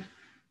side.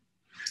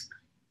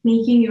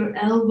 Making your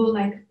elbow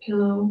like a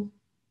pillow.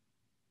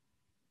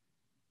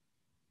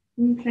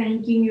 And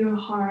thanking your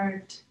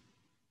heart.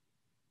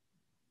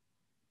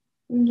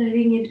 And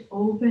letting it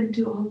open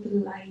to all the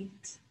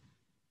light.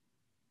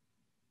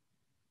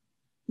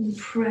 And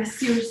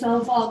press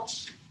yourself up.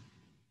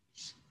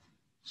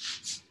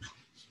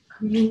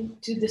 Coming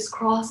to this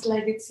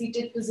cross-legged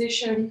seated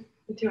position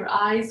with your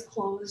eyes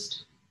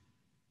closed.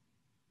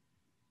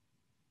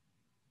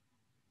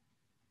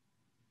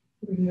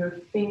 Bring your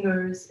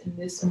fingers in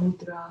this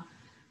mudra.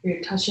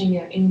 You're touching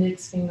your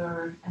index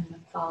finger and the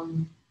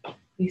thumb.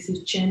 Place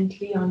it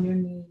gently on your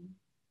knee.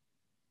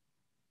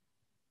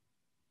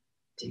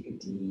 Take a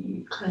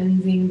deep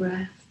cleansing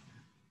breath.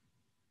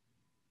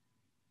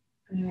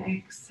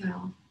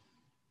 exhale.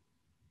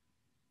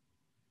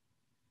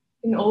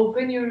 And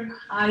open your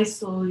eyes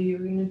slowly. You're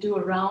going to do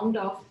a round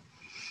of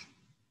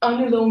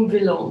Anulom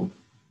Vilom,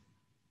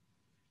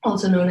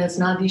 also known as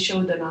Nadhi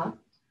Sodhana,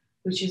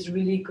 which is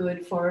really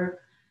good for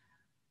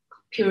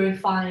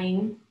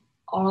purifying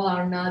all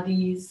our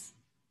nadis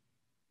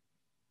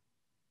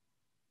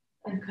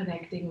and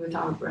connecting with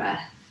our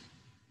breath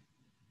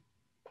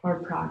or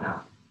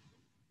prana.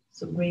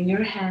 So bring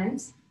your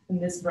hands in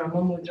this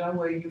Brahma Mudra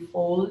where you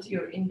fold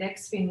your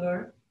index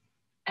finger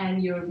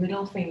and your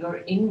middle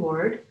finger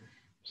inward.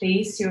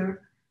 Place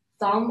your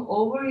thumb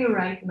over your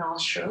right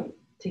nostril.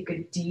 Take a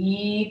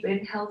deep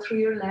inhale through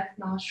your left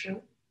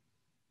nostril.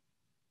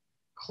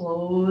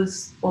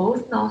 Close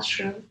both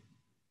nostrils.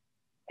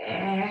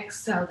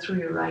 Exhale through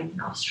your right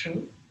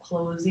nostril,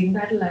 closing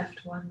that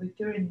left one with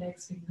your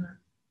index finger,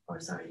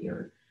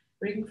 your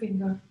ring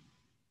finger.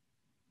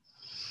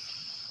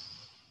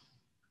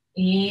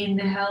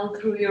 Inhale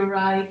through your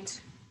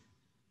right.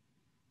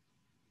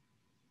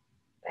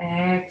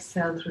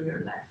 Exhale through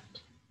your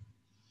left.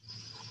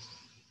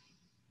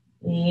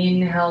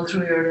 Inhale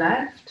through your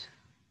left.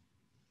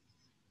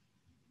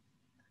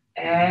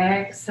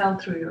 Exhale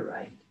through your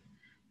right.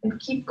 And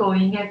keep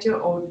going at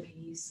your own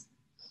pace.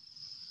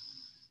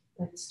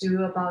 Let's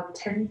do about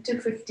 10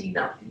 to 15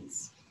 of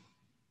these.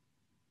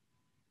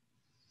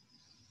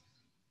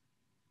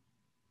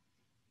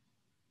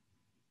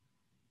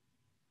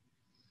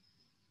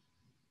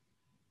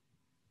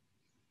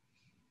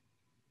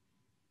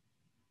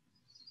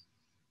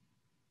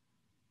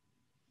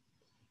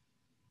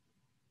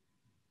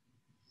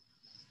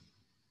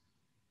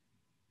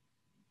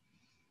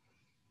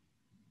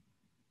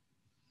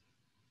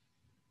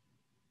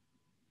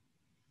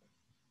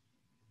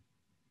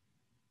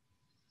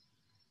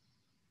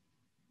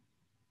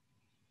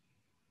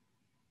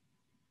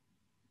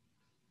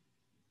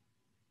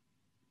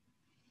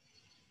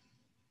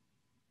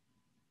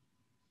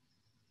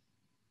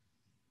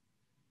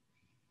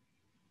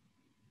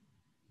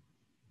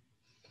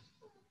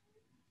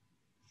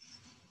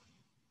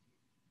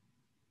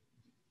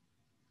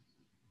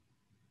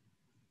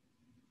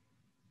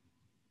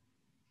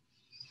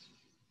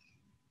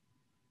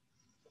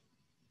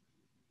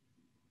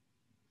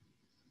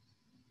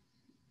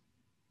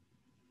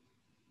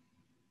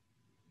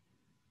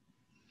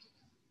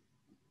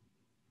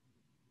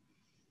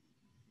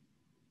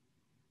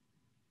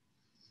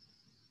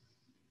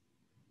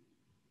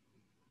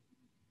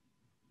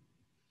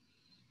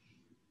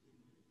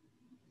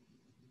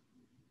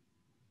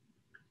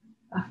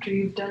 After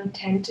you've done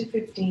 10 to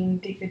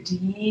 15, take a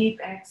deep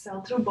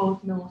exhale through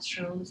both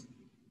nostrils.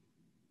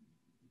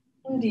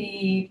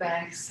 Deep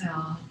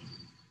exhale.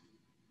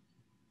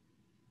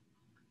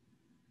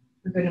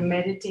 We're going to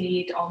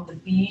meditate on the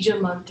Bija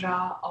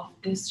mantra of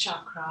this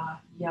chakra,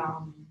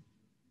 Yam.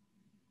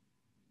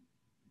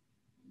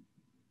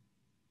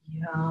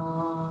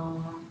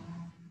 Yam.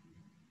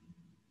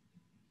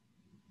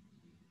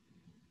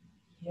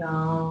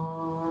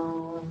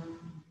 Yam.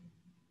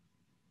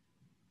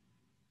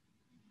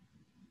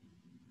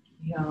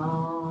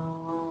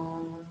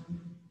 Yam.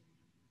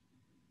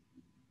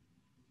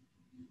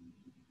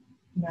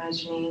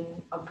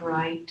 Imagining a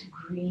bright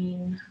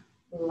green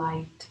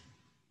light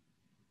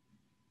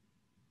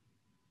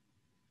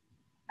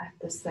at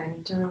the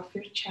center of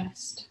your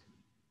chest,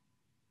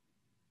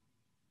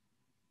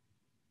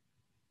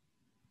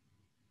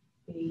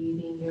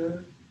 bathing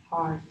your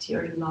heart,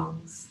 your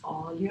lungs,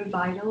 all your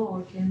vital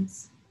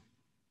organs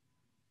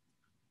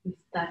with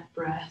that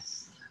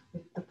breath,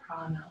 with the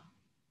prana.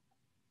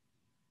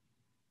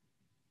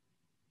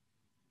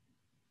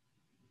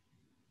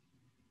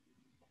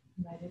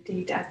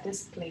 Meditate at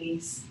this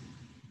place.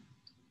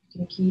 You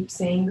can keep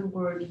saying the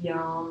word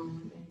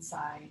Yam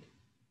inside.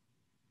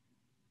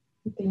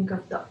 Think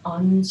of the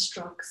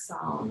unstruck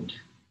sound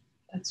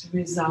that's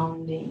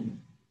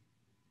resounding,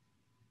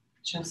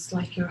 just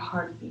like your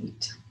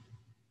heartbeat.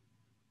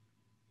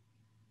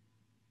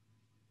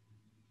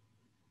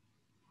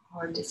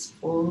 Heart is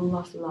full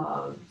of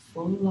love,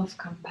 full of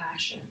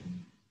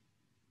compassion,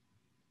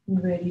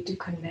 and ready to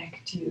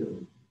connect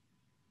you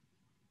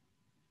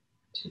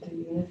to the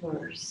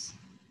universe.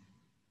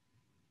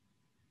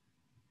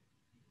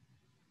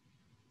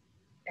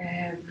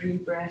 Every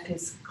breath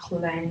is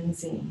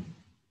cleansing.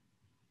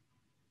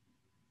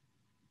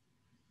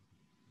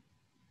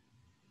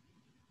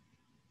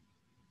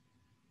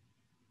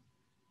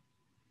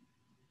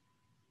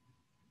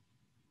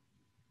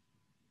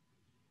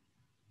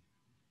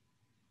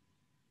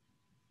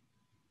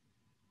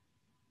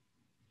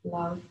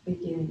 Love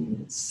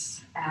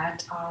begins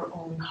at our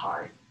own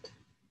heart.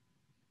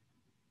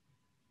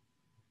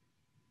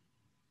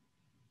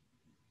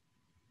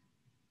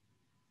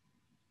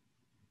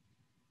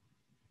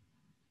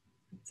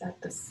 It's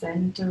at the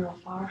center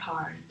of our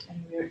heart,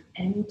 and we're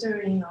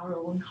entering our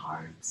own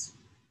hearts,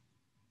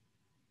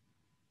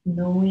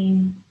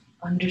 knowing,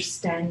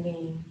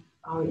 understanding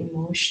our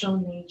emotional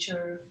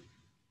nature,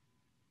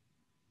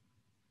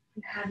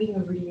 and having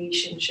a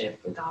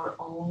relationship with our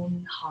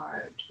own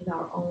heart, with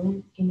our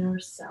own inner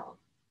self,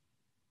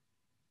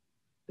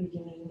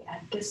 beginning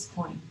at this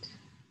point.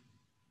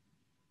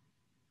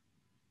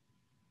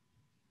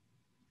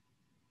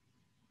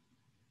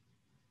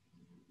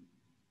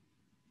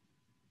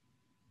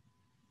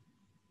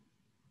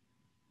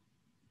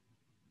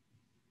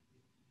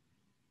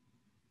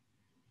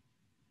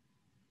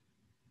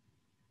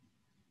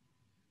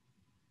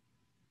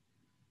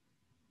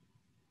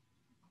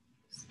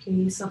 This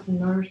place of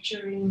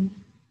nurturing,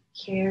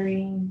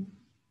 caring,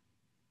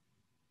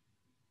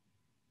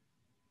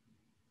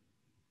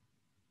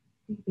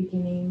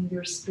 beginning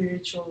your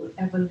spiritual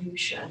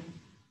evolution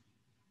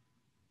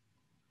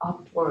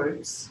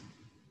upwards.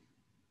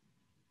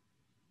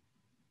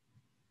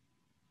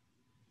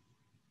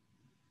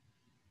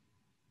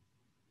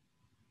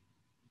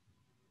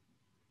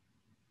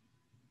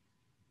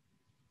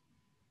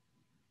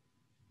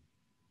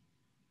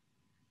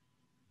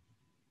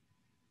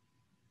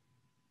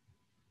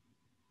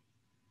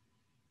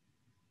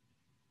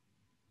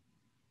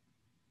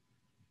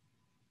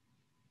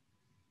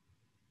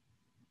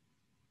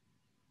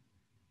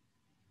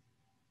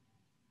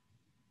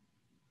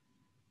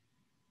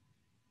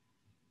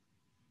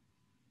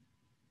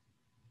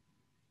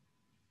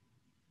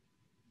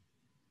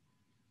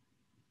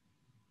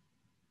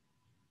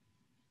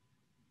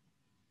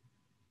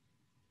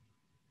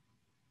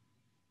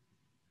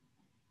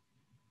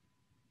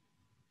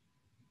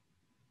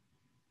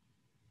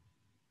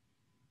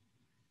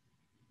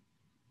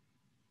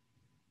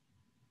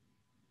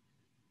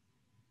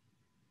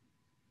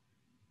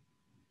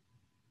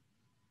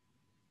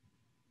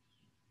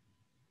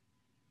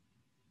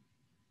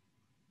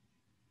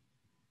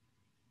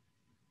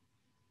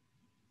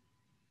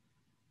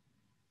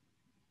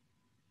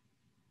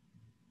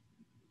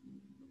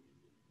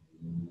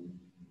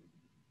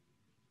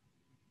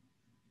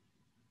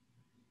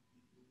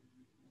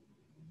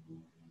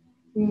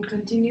 And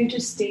continue to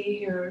stay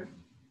here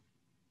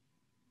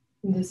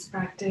in this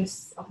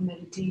practice of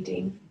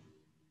meditating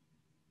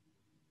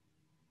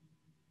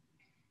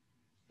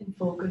and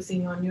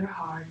focusing on your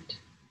heart.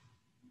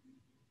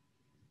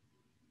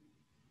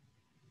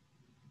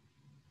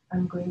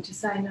 I'm going to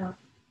sign off.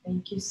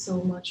 Thank you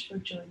so much for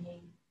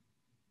joining.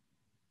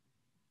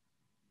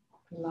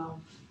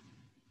 Love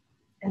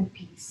and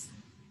peace.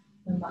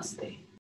 Namaste.